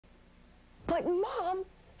But, Mom,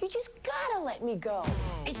 you just gotta let me go.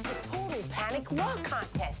 It's the Total Panic Rock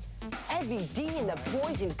Contest. Heavy D and the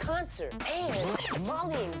boys in concert. And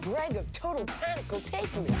Molly and Greg of Total Panic will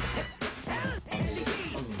take me.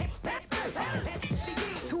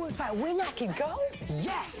 So if I win, I can go?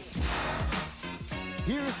 Yes!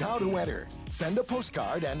 Here's how to enter. Send a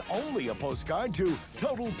postcard and only a postcard to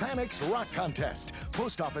Total Panic's Rock Contest.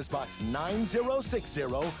 Post Office Box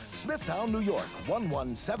 9060, Smithtown, New York,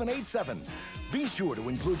 11787. Be sure to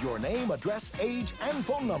include your name, address, age, and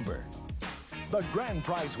phone number. The grand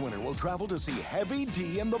prize winner will travel to see Heavy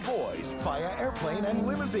D and the Boys via airplane and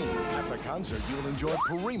limousine. At the concert, you'll enjoy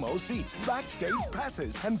primo seats, backstage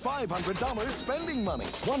passes, and $500 spending money.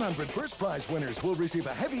 100 first prize winners will receive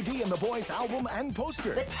a Heavy D and the Boys album and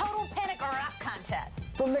poster. The Total Panic Rock Contest.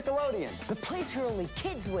 From Nickelodeon. The place where only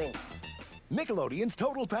kids win. Nickelodeon's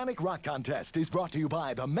Total Panic Rock Contest is brought to you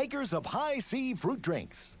by the makers of High C fruit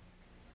drinks.